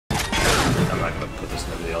gonna put this in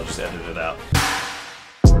the video, I'll just edit it out.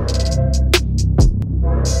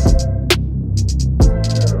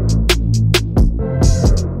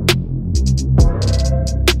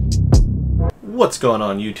 What's going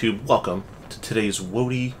on YouTube? Welcome to today's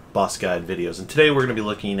Wody boss guide videos, and today we're going to be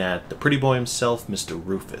looking at the pretty boy himself, Mr.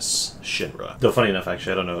 Rufus Shinra. Though funny enough,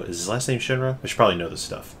 actually, I don't know, is his last name Shinra? I should probably know this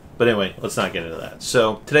stuff. But anyway, let's not get into that.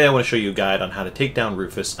 So today I want to show you a guide on how to take down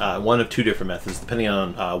Rufus, one of two different methods, depending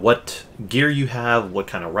on what gear you have, what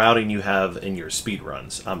kind of routing you have in your speed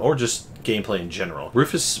runs, or just gameplay in general.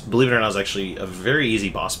 Rufus, believe it or not, is actually a very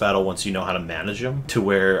easy boss battle once you know how to manage him, to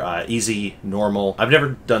where easy, normal. I've never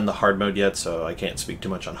done the hard mode yet, so I can't speak too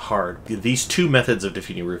much on hard. These two methods of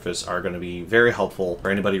defeating Rufus are going to be very helpful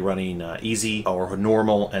for anybody running easy or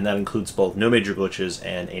normal, and that includes both no major glitches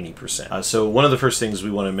and 80%. So one of the first things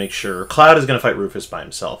we want to make sure, Cloud is going to fight Rufus by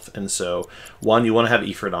himself, and so one, you want to have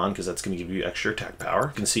Ifrit on because that's going to give you extra attack power.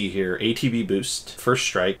 You can see here ATB boost, first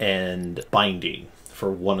strike, and binding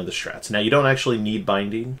for one of the strats. Now, you don't actually need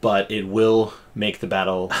binding, but it will make the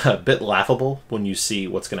battle a bit laughable when you see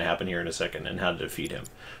what's going to happen here in a second and how to defeat him.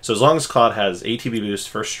 So as long as Cloud has ATB boost,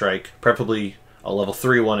 first strike, preferably a level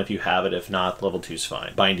 3 one if you have it. If not, level 2 is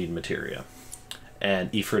fine. Binding Materia.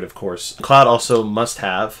 And Ifrit, of course. Cloud also must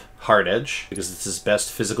have Hard Edge because it's his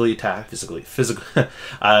best physically attack.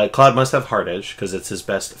 Cloud must have Hard Edge because it's his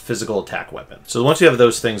best physical attack weapon. So once you have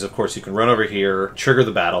those things, of course, you can run over here, trigger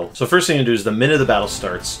the battle. So first thing you do is the minute the battle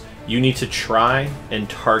starts, you need to try and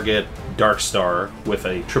target Darkstar with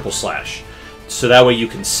a triple slash. So that way you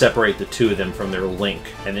can separate the two of them from their link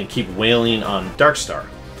and then keep wailing on Darkstar.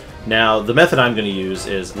 Now, the method I'm going to use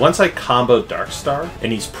is once I combo Darkstar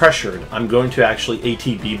and he's pressured, I'm going to actually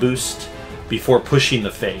ATB boost before pushing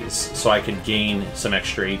the phase so I can gain some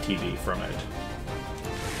extra ATB from it.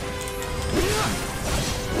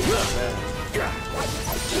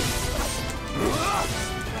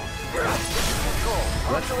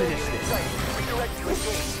 Let's finish this.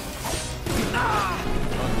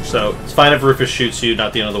 So it's fine if Rufus shoots you,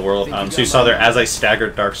 not the end of the world. So you saw there, as I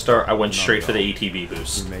staggered Darkstar, I went straight for the ATB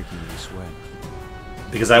boost.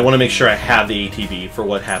 Because I want to make sure I have the ATB for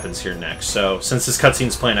what happens here next. So since this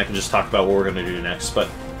cutscene's playing, I can just talk about what we're going to do next.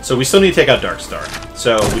 So we still need to take out Darkstar.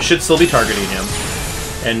 So we should still be targeting him.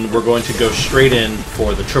 And we're going to go straight in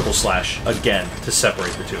for the triple slash again to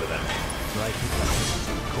separate the two of them.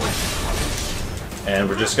 And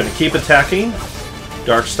we're just going to keep attacking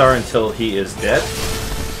Darkstar until he is dead.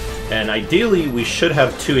 And ideally, we should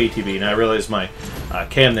have 2 ATB. Now I realize my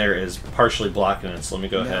cam there is partially blocking it, so let me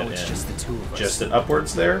go ahead and adjust it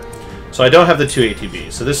upwards there. So I don't have the 2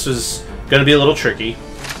 ATB, so this is going to be a little tricky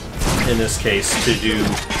in this case to do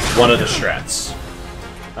one of the strats.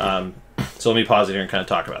 So let me pause it here and kind of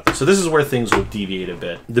talk about this. So this is where things will deviate a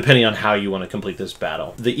bit, depending on how you want to complete this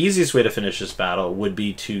battle. The easiest way to finish this battle would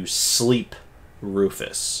be to sleep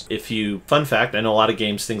Rufus. Fun fact, I know a lot of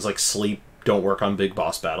games, things like sleep don't work on big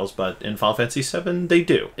boss battles, but in Final Fantasy VII, they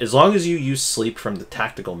do. As long as you use sleep from the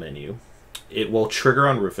tactical menu, it will trigger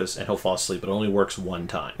on Rufus and he'll fall asleep. It only works one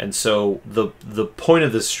time. And so the point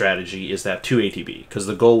of this strategy is that 2 ATB, because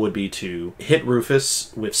the goal would be to hit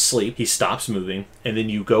Rufus with sleep, he stops moving, and then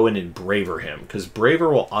you go in and braver him, because braver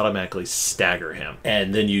will automatically stagger him,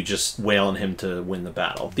 and then you just wail on him to win the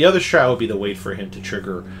battle. The other strat would be to wait for him to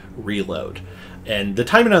trigger reload. And the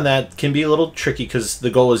timing on that can be a little tricky because the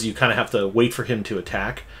goal is you kind of have to wait for him to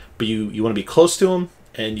attack, but you want to be close to him,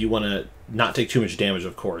 and you want to not take too much damage,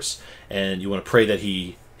 of course, and you want to pray that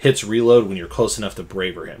he hits reload when you're close enough to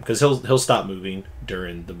braver him, because he'll stop moving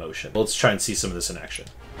during the motion. Let's try and see some of this in action.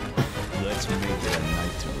 Let's make it a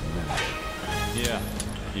night to remember. Yeah,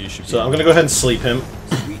 you should. So I'm going to go ahead and sleep him.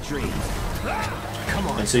 Sweet dreams. Come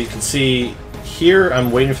on. And so you can see here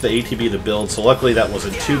I'm waiting for the ATB to build, so luckily that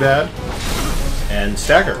wasn't too bad. And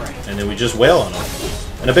stagger, and then we just wail on him.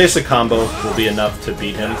 And a basic combo will be enough to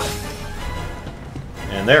beat him.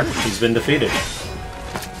 And there, he's been defeated.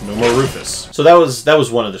 No more Rufus. So that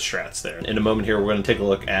was one of the strats there. In a moment here, we're going to take a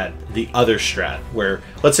look at the other strat, where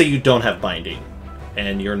let's say you don't have binding,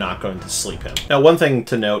 and you're not going to sleep him. Now, one thing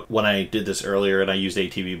to note, when I did this earlier and I used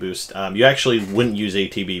ATB boost, you actually wouldn't use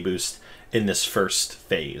ATB boost in this first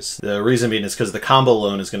phase. The reason being is because the combo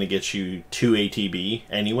alone is going to get you 2 ATB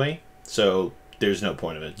anyway, so there's no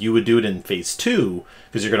point of it. You would do it in phase 2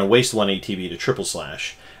 because you're going to waste 1 ATB to triple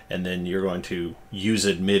slash, and then you're going to use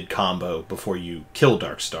it mid-combo before you kill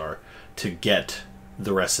Darkstar to get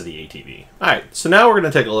the rest of the ATB. Alright, so now we're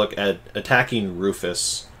going to take a look at attacking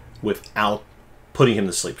Rufus without putting him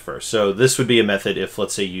to sleep first. So this would be a method if,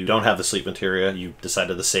 let's say, you don't have the Sleep Materia, you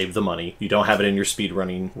decided to save the money, you don't have it in your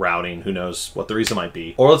speedrunning routing, who knows what the reason might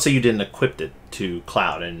be. Or let's say you didn't equip it to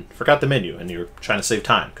Cloud and forgot the menu and you're trying to save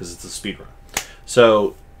time because it's a speedrun.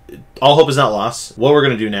 So all hope is not lost. What we're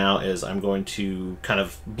going to do now is I'm going to kind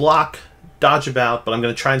of block, dodge about, but I'm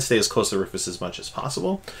going to try and stay as close to Rufus as much as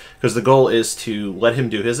possible because the goal is to let him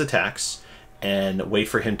do his attacks and wait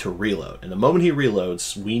for him to reload. And the moment he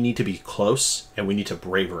reloads, we need to be close and we need to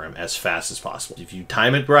braver him as fast as possible. If you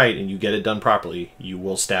time it right and you get it done properly, you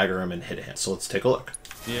will stagger him and hit him. So let's take a look.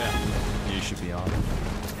 Yeah, you should be on.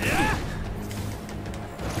 Yeah.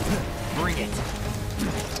 Bring it.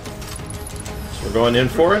 So we're going in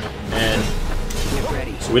for it, and Get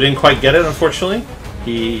ready. so we didn't quite get it, unfortunately.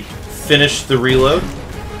 He finished the reload,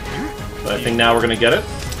 but I think now we're gonna get it.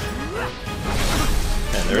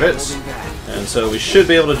 And there it is. And so we should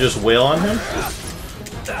be able to just wail on him.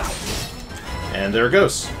 And there it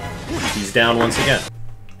goes. He's down once again.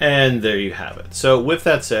 And there you have it. So with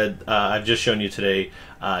that said, I've just shown you today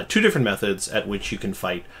 2 different methods at which you can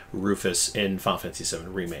fight Rufus in Final Fantasy VII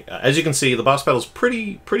Remake. As you can see, the boss battle's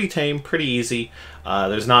pretty tame, pretty easy.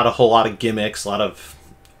 There's not a whole lot of gimmicks, a lot of,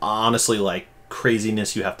 honestly, like,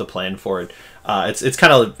 craziness you have to plan for it. It's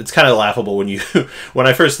kind of laughable when you when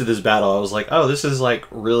I first did this battle. I was like, oh, this is like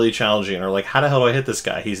really challenging, or like, how the hell do I hit this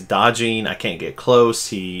guy? He's dodging, I can't get close.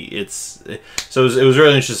 So it was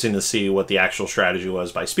really interesting to see what the actual strategy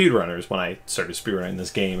was by speedrunners when I started speedrunning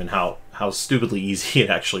this game, and how stupidly easy it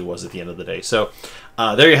actually was at the end of the day. So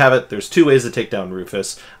there you have it. There's 2 ways to take down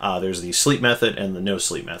Rufus. There's the sleep method and the no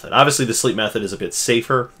sleep method. Obviously, the sleep method is a bit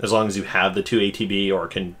safer as long as you have the 2 ATB or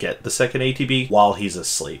can get the second ATB while he's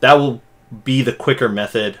asleep. That will be the quicker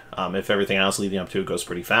method if everything else leading up to it goes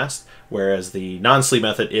pretty fast. Whereas the non-sleep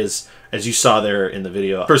method is, as you saw there in the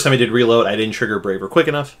video, first time I did reload, I didn't trigger Braver quick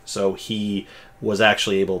enough, so he was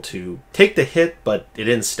actually able to take the hit, but it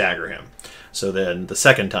didn't stagger him. So then the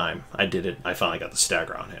second time I did it, I finally got the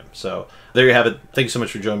stagger on him. So there you have it. Thank you so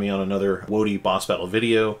much for joining me on another WOTY boss battle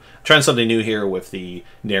video. I'm trying something new here with the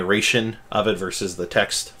narration of it versus the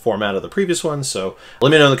text format of the previous one. So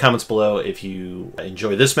let me know in the comments below if you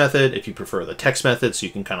enjoy this method, if you prefer the text method, so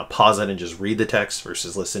you can kind of pause it and just read the text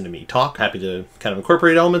versus listen to me talk. Happy to kind of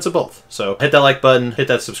incorporate elements of both. So hit that like button, hit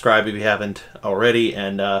that subscribe if you haven't already,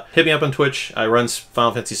 and hit me up on Twitch. I run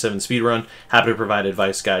Final Fantasy VII Speedrun. Happy to provide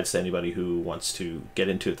advice guides to anybody who wants to get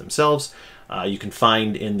into it themselves. You can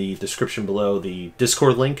find in the description below the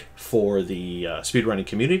Discord link for the speedrunning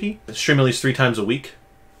community. I stream at least 3 times a week.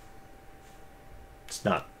 It's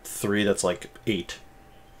not 3, that's like 8.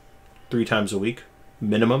 3 times a week,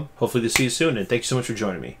 minimum. Hopefully to see you soon, and thank you so much for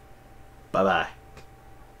joining me. Bye-bye.